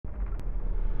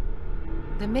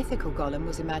The mythical golem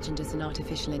was imagined as an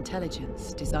artificial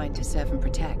intelligence designed to serve and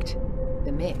protect.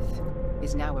 The myth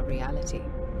is now a reality.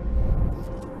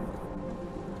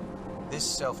 This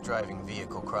self-driving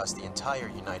vehicle crossed the entire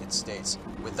United States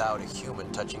without a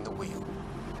human touching the wheel.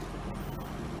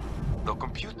 The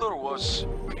computer was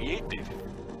creative.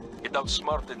 It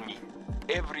outsmarted me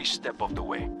every step of the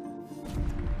way.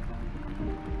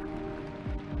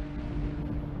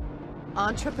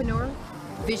 Entrepreneur,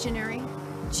 visionary,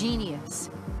 genius.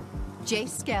 Jay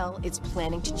Skell is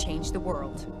planning to change the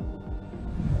world.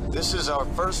 This is our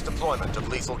first deployment of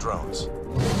lethal drones.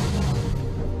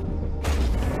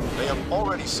 They have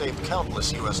already saved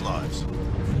countless U.S. lives.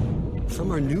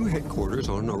 From our new headquarters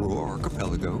on Aurora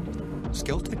Archipelago,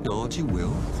 Skell Technology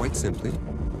will, quite simply,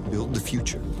 build the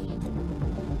future.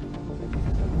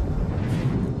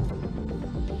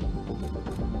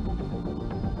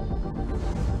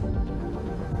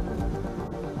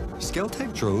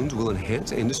 Skell-Tech drones will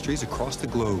enhance industries across the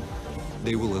globe.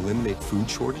 They will eliminate food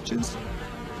shortages,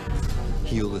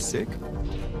 heal the sick,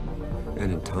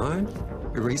 and in time,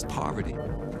 erase poverty.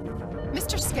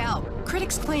 Mr. Skell,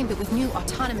 critics claim that with new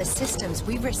autonomous systems,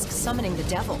 we risk summoning the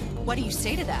devil. What do you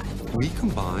say to that? We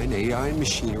combine AI and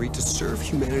machinery to serve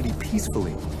humanity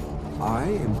peacefully. I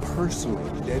am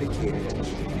personally dedicated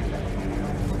to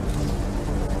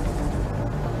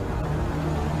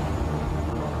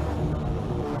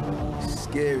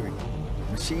scary.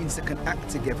 Machines that can act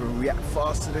together and react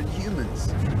faster than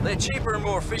humans. They're cheaper and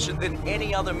more efficient than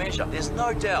any other measure. There's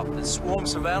no doubt that swarm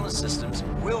surveillance systems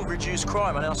will reduce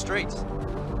crime on our streets.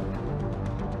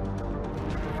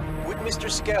 Would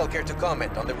Mr. Skell care to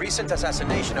comment on the recent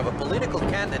assassination of a political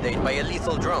candidate by a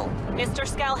lethal drone? Mr.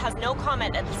 Skell has no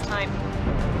comment at this time.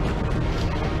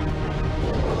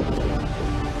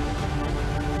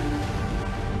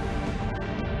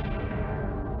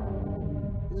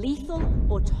 Lethal,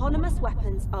 autonomous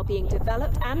weapons are being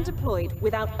developed and deployed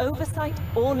without oversight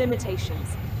or limitations.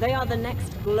 They are the next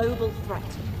global threat.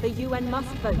 The UN must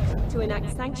vote to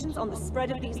enact sanctions on the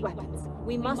spread of these weapons.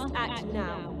 We must act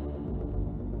now.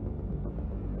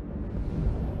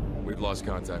 We've lost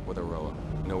contact with Aurora.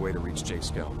 No way to reach Jay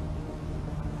Skell.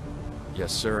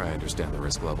 Yes, sir, I understand the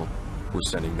risk level. We're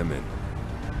sending them in.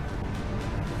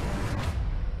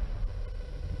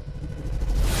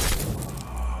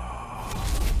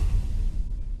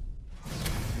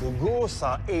 The Ghosts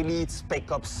are elite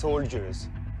Spec Ops soldiers,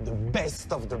 the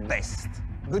best of the best.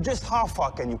 But just how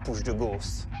far can you push the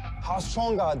Ghosts? How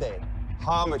strong are they?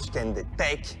 How much can they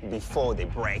take before they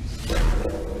break?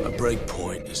 A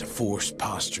breakpoint is a forced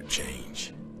posture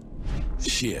change.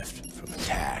 Shift from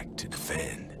attack to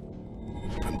defend.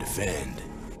 From defend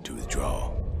to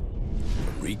withdraw.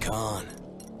 From recon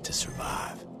to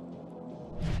survive.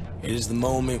 It is the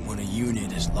moment when a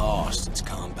unit has lost its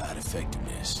combat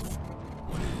effectiveness.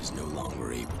 When it is no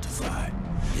longer able to fight.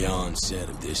 The onset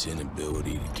of this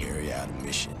inability to carry out a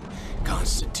mission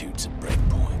constitutes a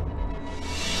breakpoint.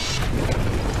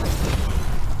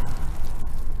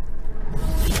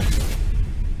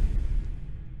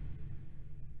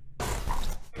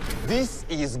 This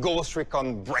is Ghost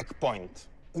Recon Breakpoint.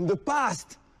 In the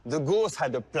past, the Ghosts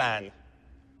had a plan.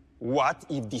 What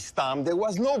if this time there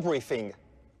was no briefing?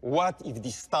 What if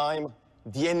this time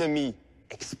the enemy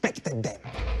expected them?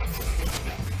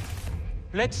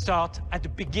 Let's start at the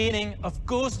beginning of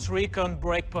Ghost Recon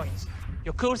Breakpoint.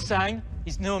 Your call sign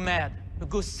is Nomad, a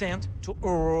ghost sent to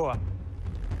Aurora.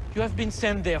 You have been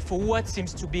sent there for what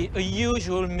seems to be a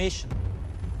usual mission.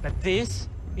 But this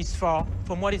is far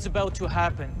from what is about to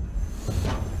happen.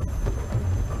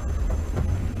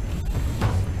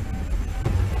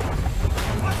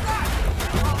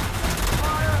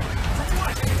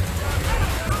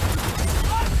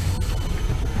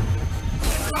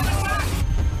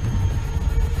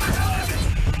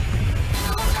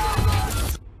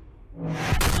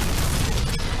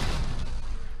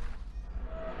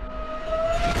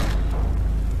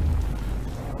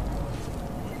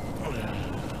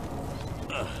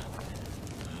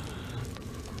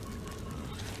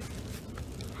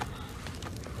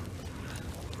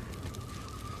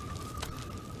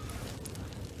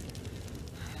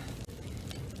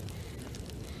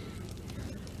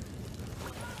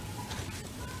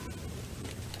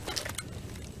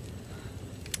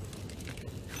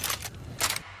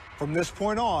 From this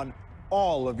point on,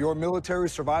 all of your military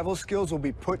survival skills will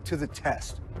be put to the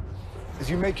test. As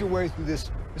you make your way through this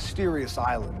mysterious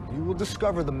island, you will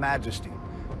discover the majesty,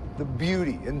 the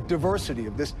beauty and diversity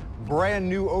of this brand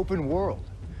new open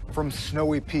world. From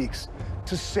snowy peaks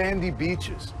to sandy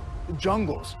beaches,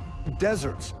 jungles,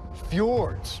 deserts,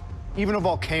 fjords, even a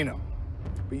volcano.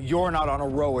 But you're not on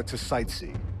Aurora to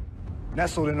sightsee.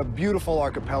 nestled in a beautiful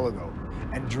archipelago,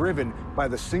 and driven by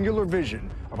the singular vision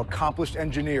of accomplished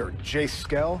engineer Jace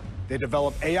Skell, they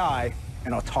develop AI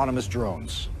and autonomous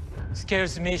drones.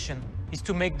 Skell's mission is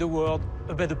to make the world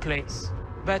a better place.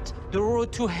 But the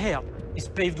road to hell is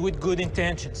paved with good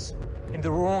intentions. In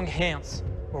the wrong hands,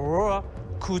 Aurora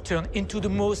could turn into the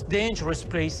most dangerous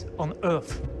place on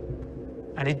Earth.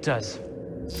 And it does.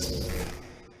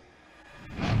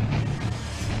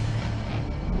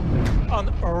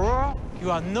 On Aurora, you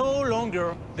are no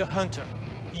longer the hunter.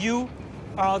 You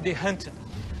are the hunted.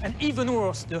 And even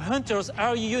worse, the hunters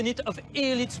are a unit of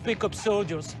elite spec-op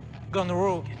soldiers gone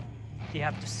rogue. They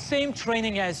have the same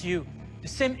training as you, the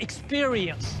same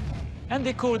experience. And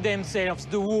they call themselves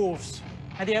the Wolves.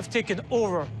 And they have taken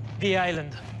over the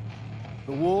island.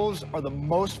 The Wolves are the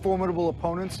most formidable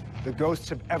opponents the Ghosts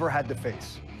have ever had to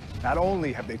face. Not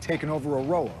only have they taken over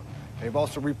Aurora, they've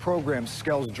also reprogrammed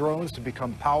Skell's drones to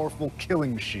become powerful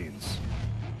killing machines.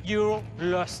 You're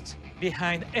lost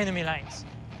behind enemy lines.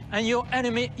 And your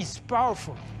enemy is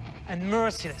powerful and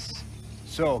merciless.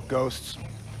 So, Ghosts,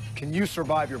 can you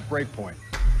survive your breakpoint?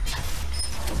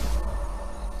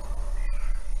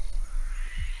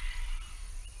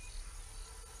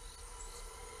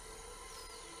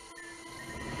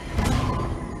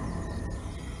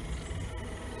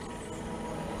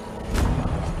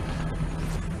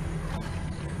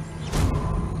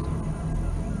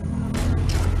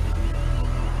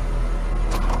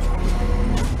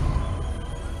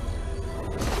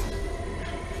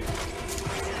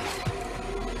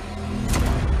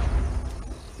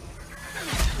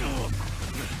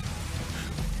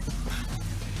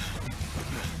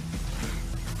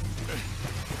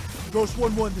 Ghost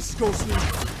 1-1, this is Ghost Lee.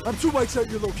 I'm 2 mics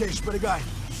at your location, but I got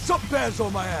something bad's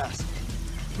on my ass.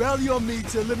 Rally on me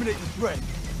to eliminate the threat.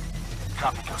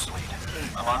 Copy, Ghost Lead.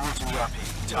 I'm en route to ERP.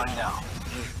 Time now.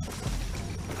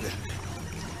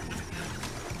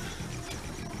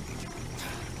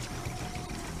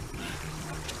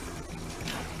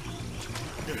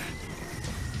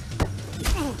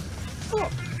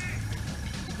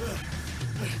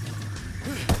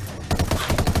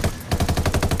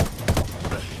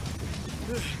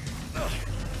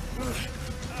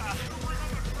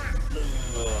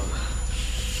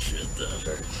 Shit, that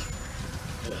hurts.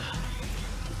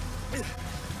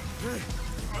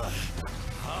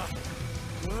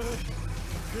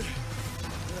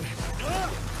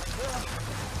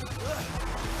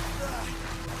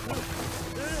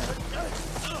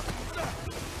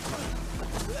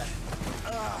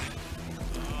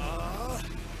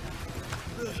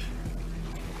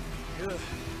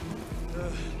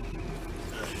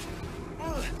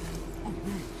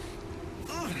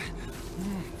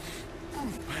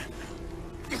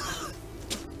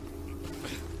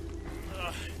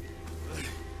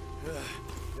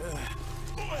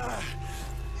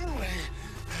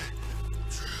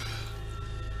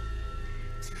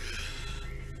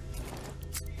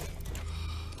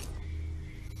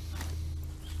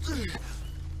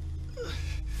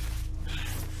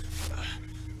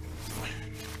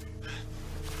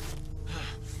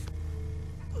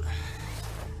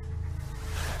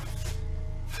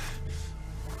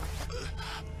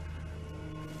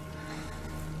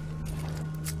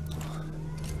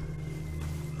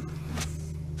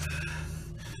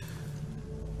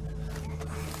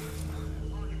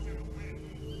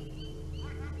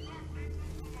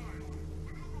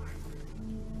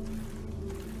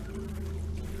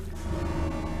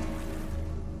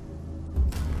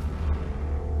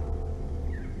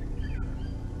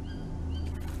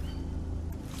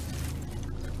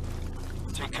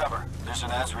 Take cover. There's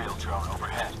an Azrael drone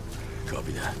overhead.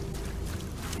 Copy that.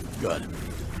 Got it.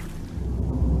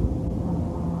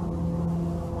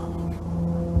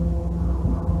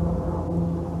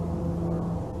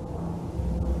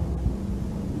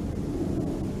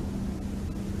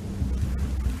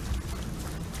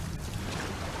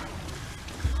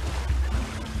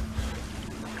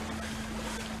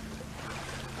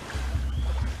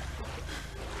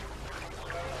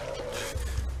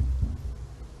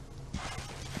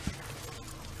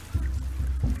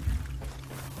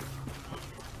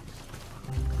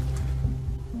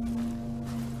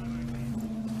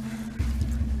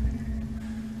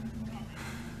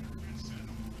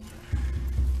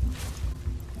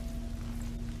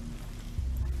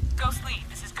 Ghost Lead,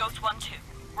 this is Ghost 1-2.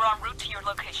 We're en route to your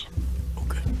location.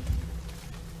 Okay.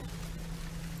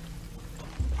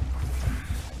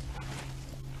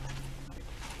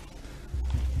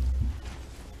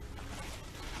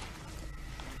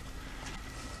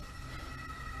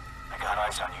 I got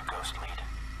eyes on you, Ghost Lead.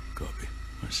 Copy.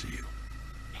 I see you.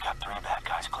 You got 3 bad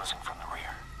guys closing from the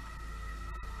rear.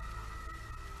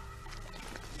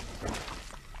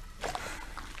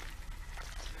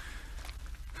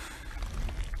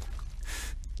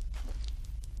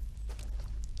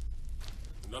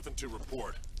 Nothing to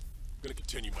report. I'm gonna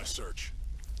continue my search.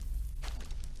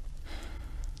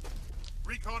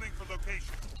 Reconning for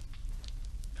location.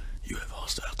 You have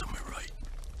hostile to my right.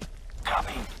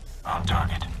 Copy. On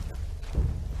target.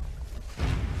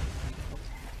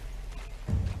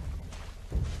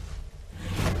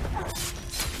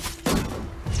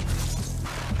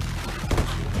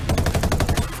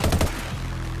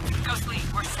 Ghost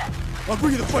Lead, we're set. I'm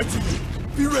bringing the fight to you.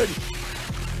 Be ready.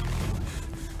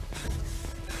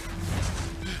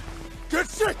 Get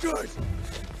set, guys!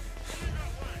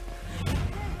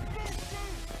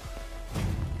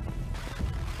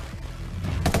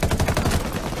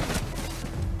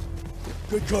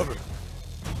 Good cover.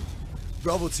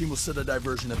 Bravo team will set a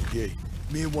diversion at the gate.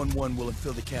 Me and 1-1 will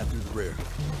infill the camp through the rear.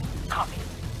 Copy.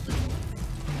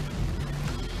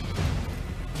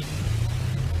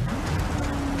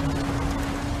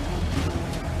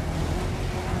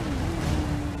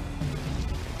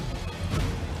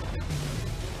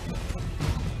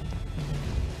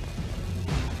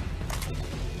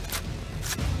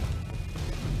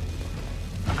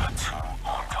 I got 2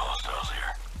 armed hostiles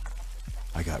here.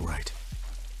 I got right.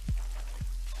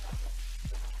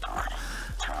 3,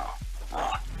 2,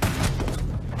 1.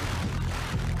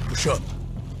 Push up.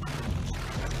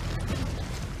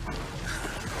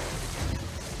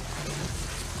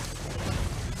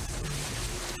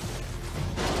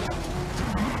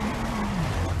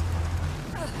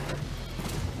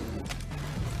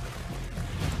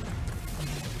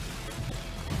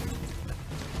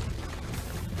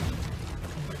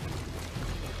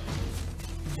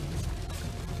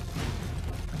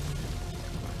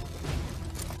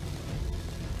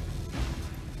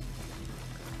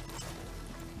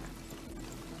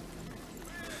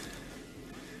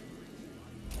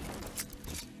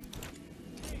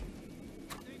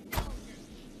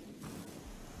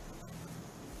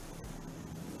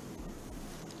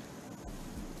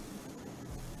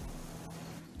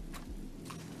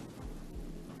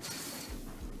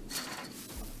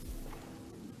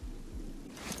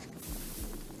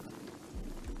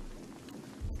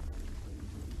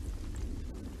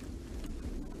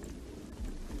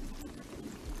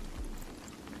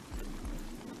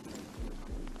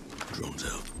 Drones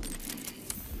out.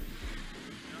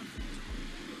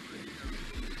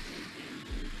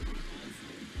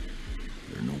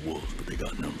 They're no wolves, but they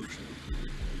got numbers.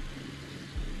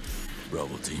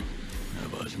 Bravo team, I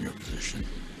have eyes in your position.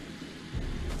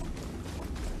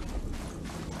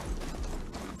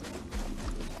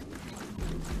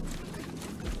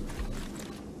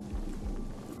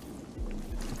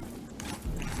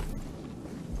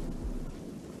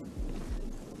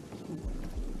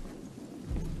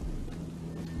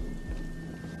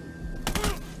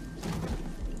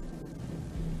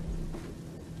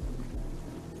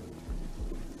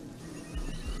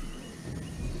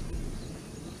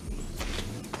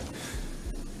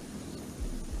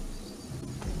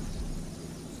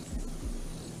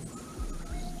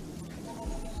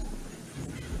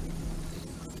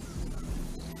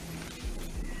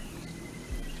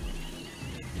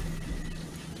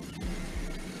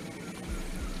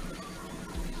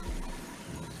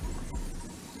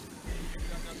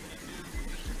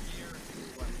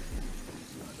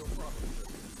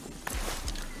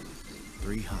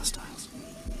 Three hostiles.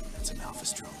 That's an Alpha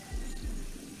drone.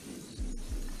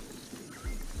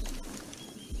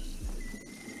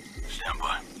 Stand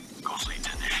by. Ghost Lead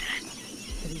to initiate.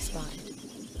 Heavy spotted.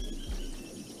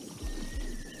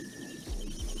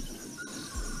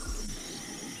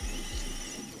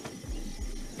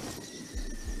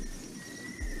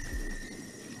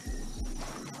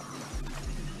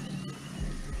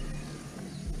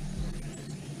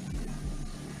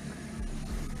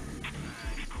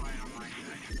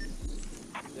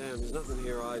 Damn, there's nothing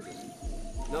here either.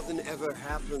 Nothing ever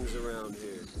happens around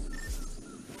here.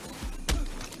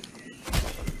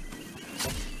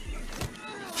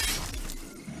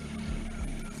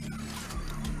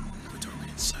 Target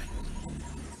in sight.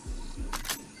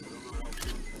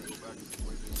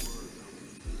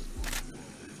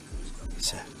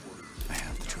 Set. I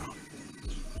have the drone.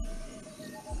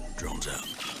 Drones out.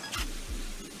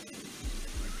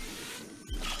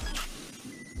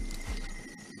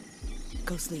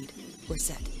 Ghost Lead, we're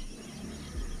set.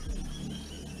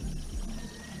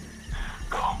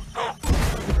 Go, go.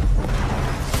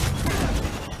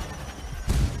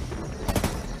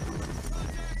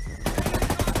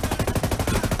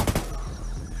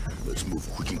 Let's move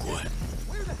quick and quiet.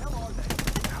 Where the hell are they?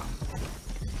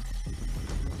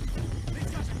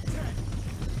 These guys are dead.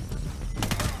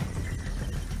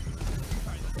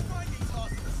 All right, let's find these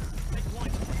hostiles. Take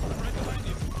one. Right behind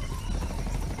you.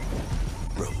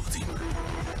 Bravo team,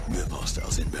 we have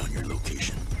hostiles inbound.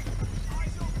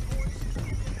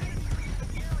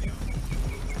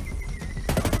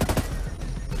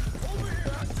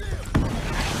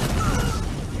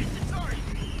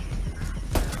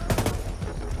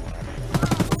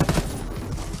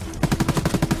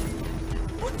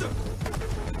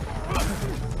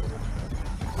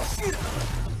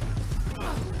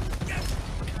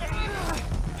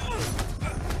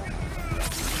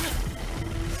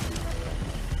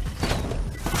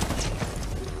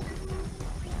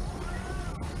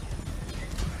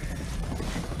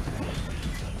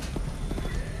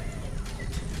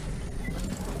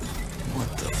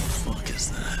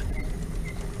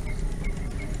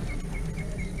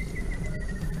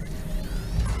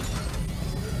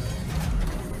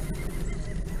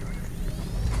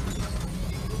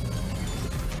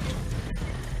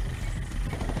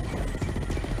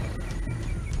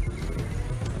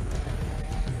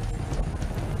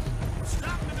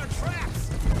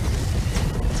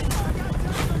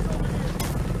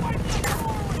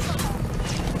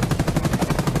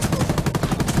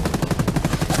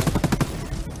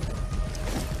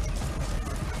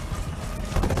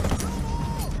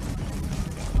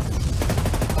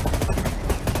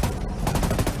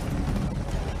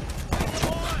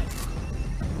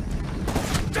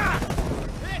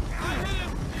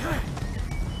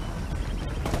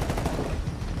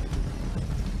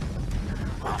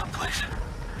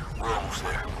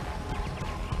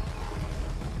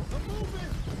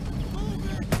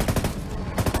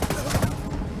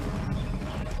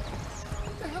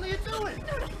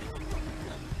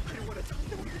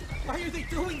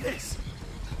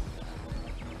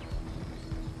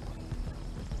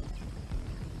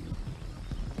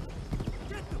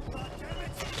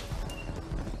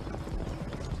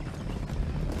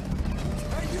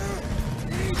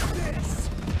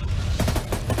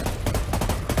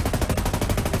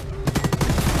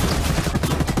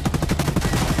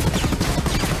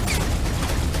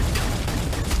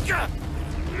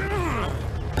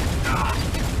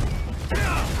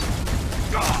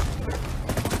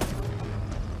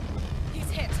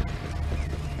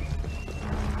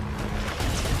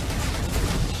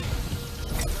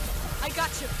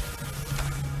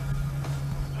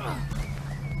 I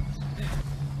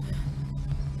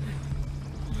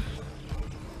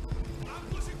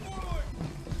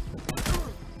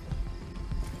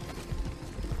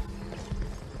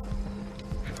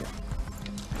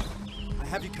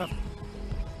have you covered.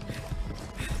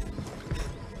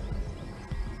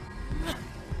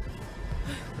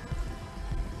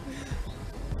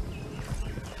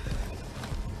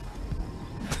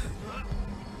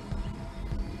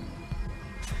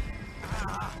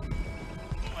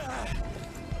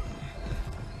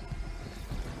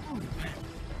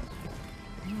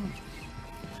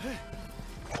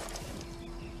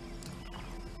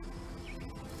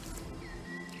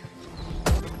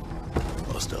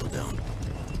 Hostile down.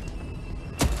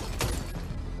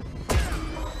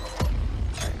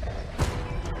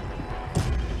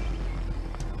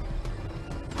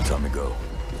 Time to go.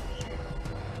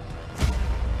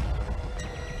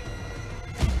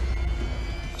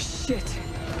 Shit.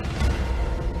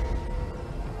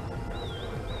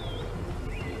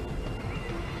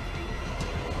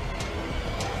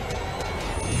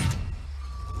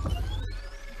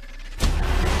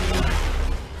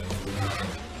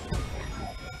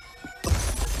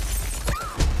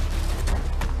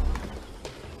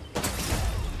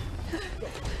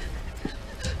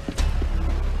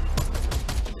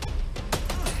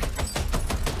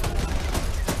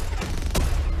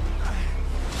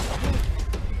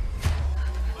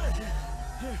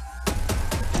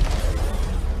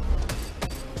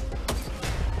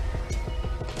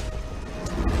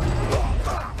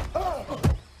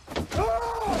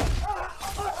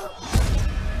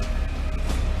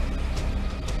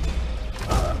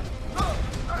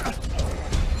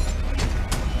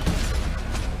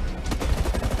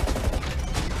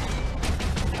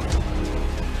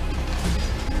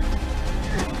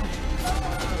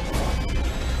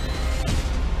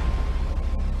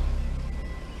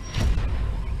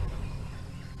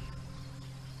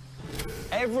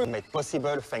 Everything made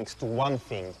possible thanks to one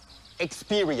thing,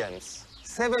 experience.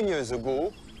 7 years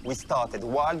ago, we started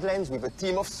Wildlands with a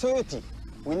team of 30.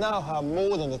 We now have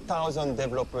more than 1,000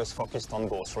 developers focused on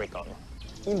Ghost Recon.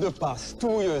 In the past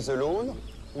 2 years alone,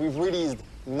 we've released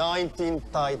 19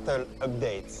 title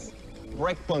updates.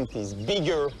 Breakpoint is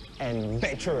bigger and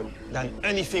better than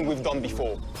anything we've done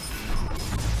before.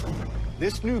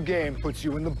 This new game puts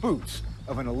you in the boots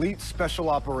of an elite special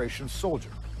operations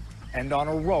soldier. And on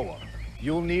Aroa,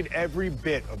 you'll need every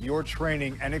bit of your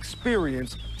training and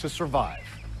experience to survive.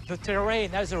 The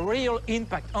terrain has a real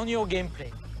impact on your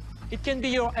gameplay. It can be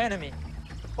your enemy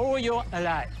or your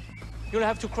ally. You'll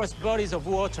have to cross bodies of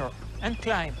water and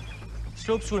climb.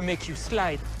 Slopes will make you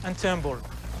slide and tumble.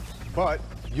 But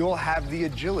you'll have the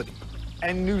agility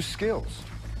and new skills.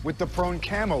 With the prone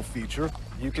camo feature,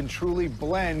 you can truly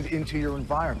blend into your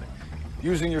environment,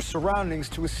 using your surroundings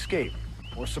to escape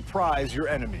or surprise your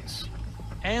enemies.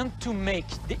 And to make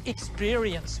the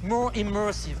experience more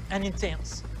immersive and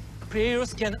intense,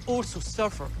 players can also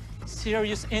suffer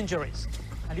serious injuries.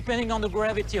 And depending on the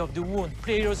gravity of the wound,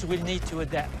 players will need to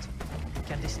adapt.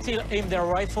 Can they still aim their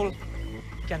rifle?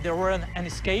 Can they run and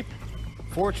escape?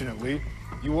 Fortunately,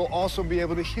 you will also be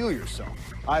able to heal yourself,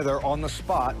 either on the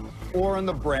spot or in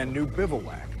the brand new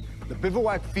bivouac. The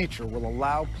bivouac feature will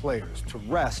allow players to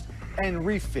rest and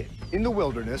refit in the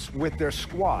wilderness with their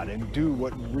squad and do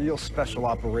what real special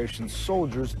operations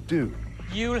soldiers do.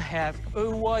 You'll have a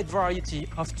wide variety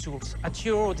of tools at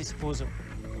your disposal.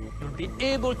 You'll be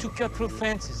able to cut through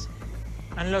fences,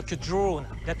 unlock a drone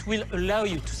that will allow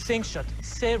you to sync-shot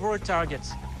several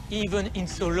targets, even in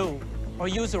solo, or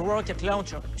use a rocket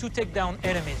launcher to take down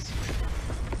enemies.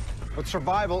 But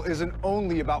survival isn't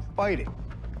only about fighting.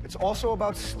 It's also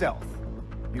about stealth.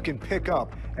 You can pick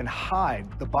up and hide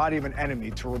the body of an enemy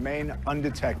to remain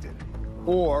undetected,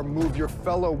 or move your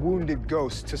fellow wounded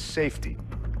ghosts to safety.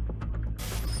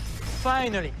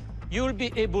 Finally, you'll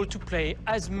be able to play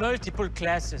as multiple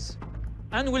classes,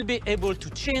 and will be able to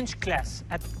change class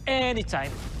at any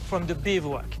time from the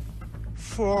bivouac.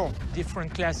 4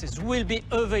 different classes will be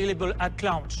available at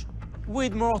launch,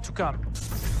 with more to come.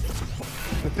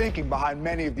 The thinking behind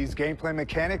many of these gameplay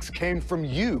mechanics came from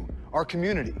you, our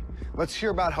community. Let's hear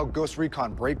about how Ghost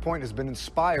Recon Breakpoint has been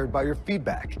inspired by your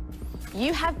feedback.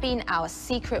 You have been our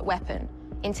secret weapon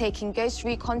in taking Ghost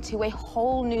Recon to a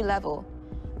whole new level.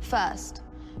 First,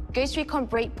 Ghost Recon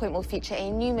Breakpoint will feature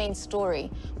a new main story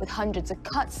with hundreds of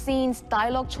cutscenes,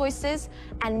 dialogue choices,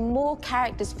 and more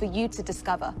characters for you to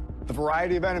discover. The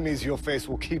variety of enemies you'll face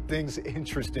will keep things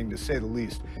interesting, to say the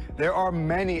least. There are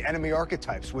many enemy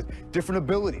archetypes with different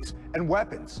abilities and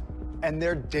weapons, and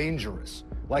they're dangerous,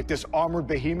 like this armored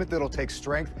behemoth that'll take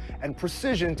strength and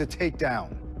precision to take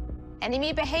down.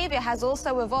 Enemy behavior has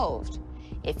also evolved.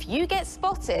 If you get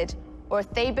spotted, or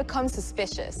if they become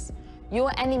suspicious,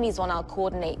 your enemies will now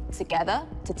coordinate together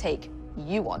to take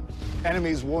you on.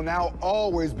 Enemies will now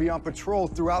always be on patrol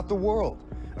throughout the world.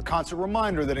 A constant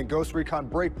reminder that in Ghost Recon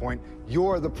Breakpoint,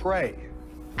 you're the prey.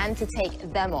 And to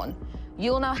take them on,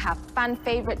 you'll now have fan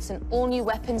favorites and all new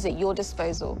weapons at your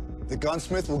disposal. The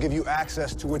gunsmith will give you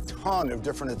access to a ton of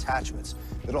different attachments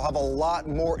that'll have a lot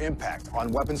more impact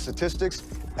on weapon statistics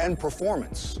and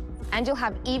performance. And you'll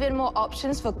have even more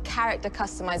options for character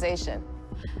customization.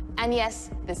 And yes,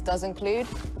 this does include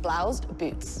bloused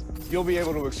boots. You'll be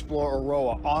able to explore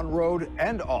Aroa on-road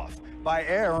and off, by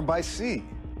air and by sea.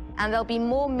 And there'll be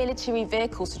more military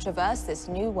vehicles to traverse this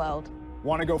new world.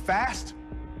 Want to go fast?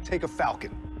 Take a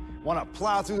Falcon. Want to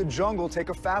plow through the jungle? Take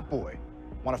a Fat Boy.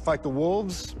 Want to fight the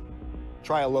wolves?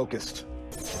 Try a Locust.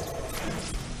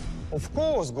 Of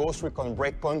course, Ghost Recon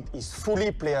Breakpoint is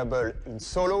fully playable in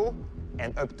solo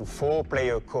and up to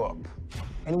 4-player co-op.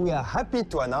 And we are happy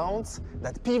to announce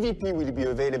that PvP will be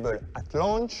available at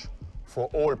launch for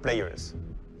all players.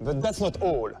 But that's not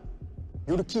all.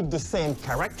 You'll keep the same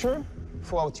character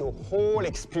throughout your whole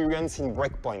experience in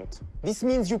Breakpoint. This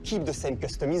means you keep the same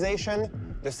customization,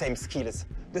 the same skills,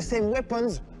 the same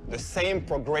weapons, the same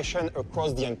progression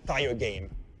across the entire game.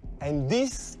 And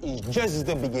this is just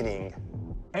the beginning.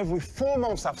 Every 4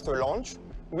 months after launch,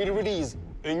 we'll release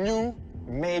a new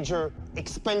major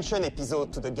expansion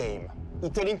episode to the game.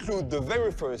 It'll include the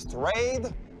very first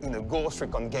raid in a Ghost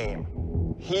Recon game.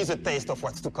 Here's a taste of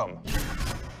what's to come.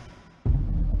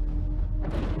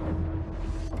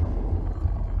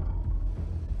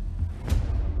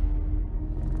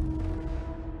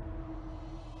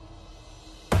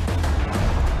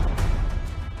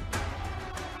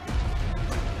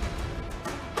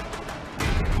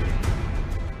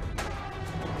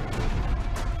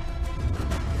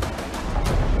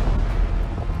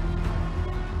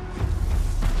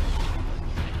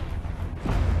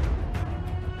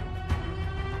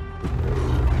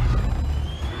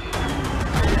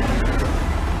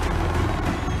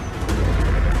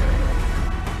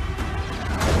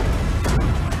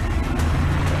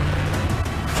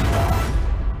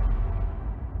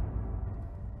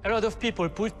 A lot of people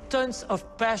put tons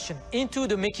of passion into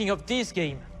the making of this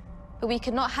game. But we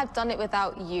could not have done it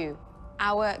without you,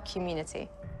 our community.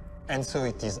 And so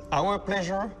it is our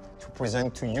pleasure to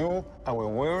present to you our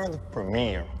world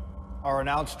premiere. Our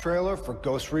announced trailer for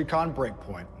Ghost Recon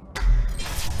Breakpoint.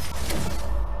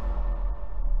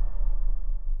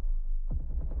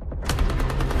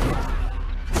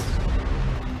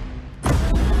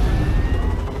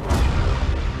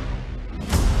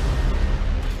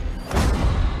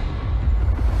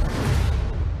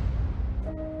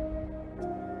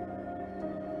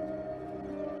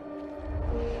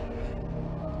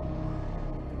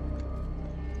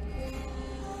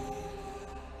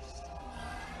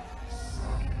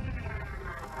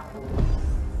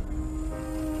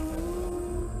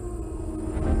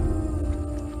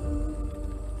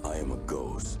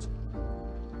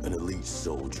 An elite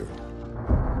soldier.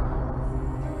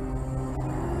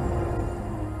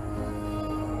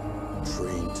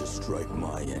 Trained to strike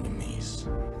my enemies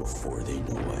before they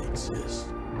know I exist.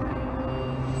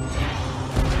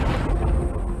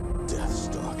 Death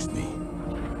stalks me,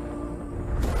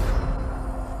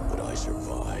 but I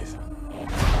survive.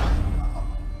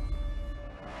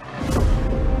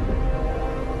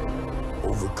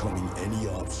 Overcoming any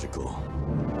obstacle.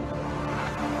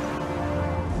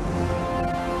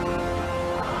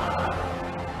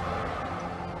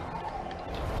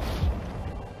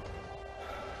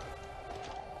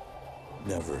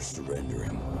 Never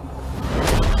surrendering.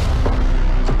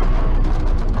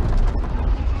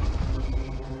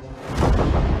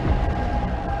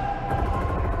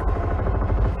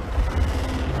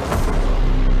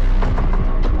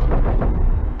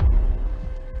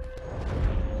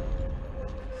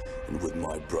 And with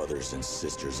my brothers and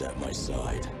sisters at my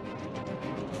side,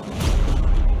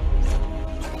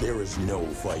 there is no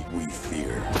fight we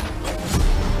fear.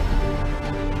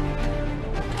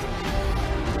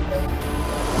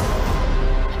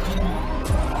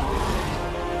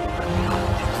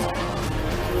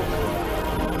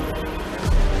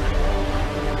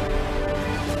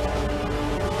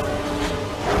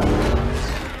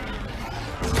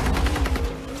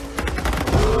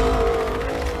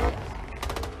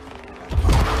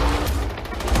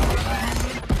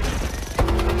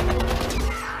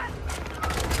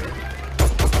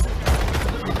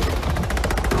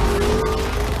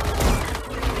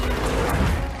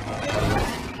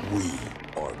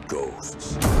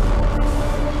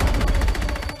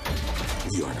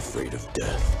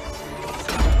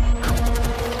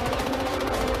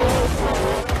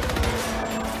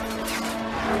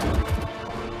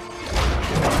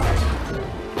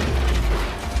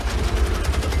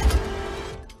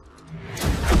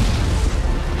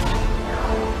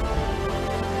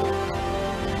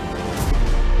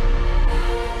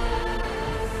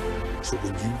 So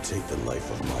when you take the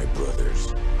life of my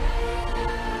brothers,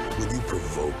 when you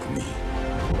provoke me,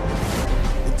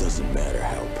 it doesn't matter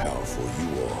how powerful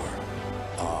you are,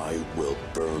 I will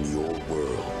burn your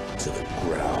world to the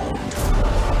ground.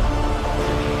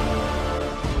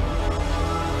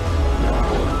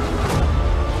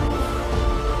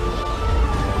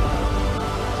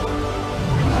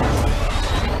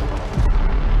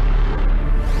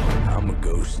 I'm a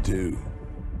ghost too.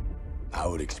 I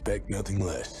would expect nothing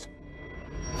less.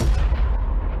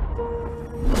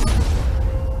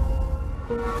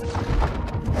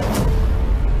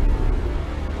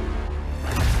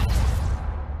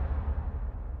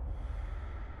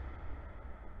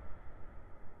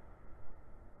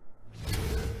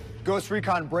 Ghost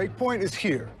Recon Breakpoint is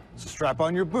here, so strap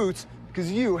on your boots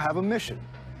because you have a mission.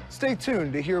 Stay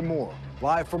tuned to hear more,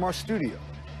 live from our studio.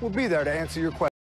 We'll be there to answer your questions.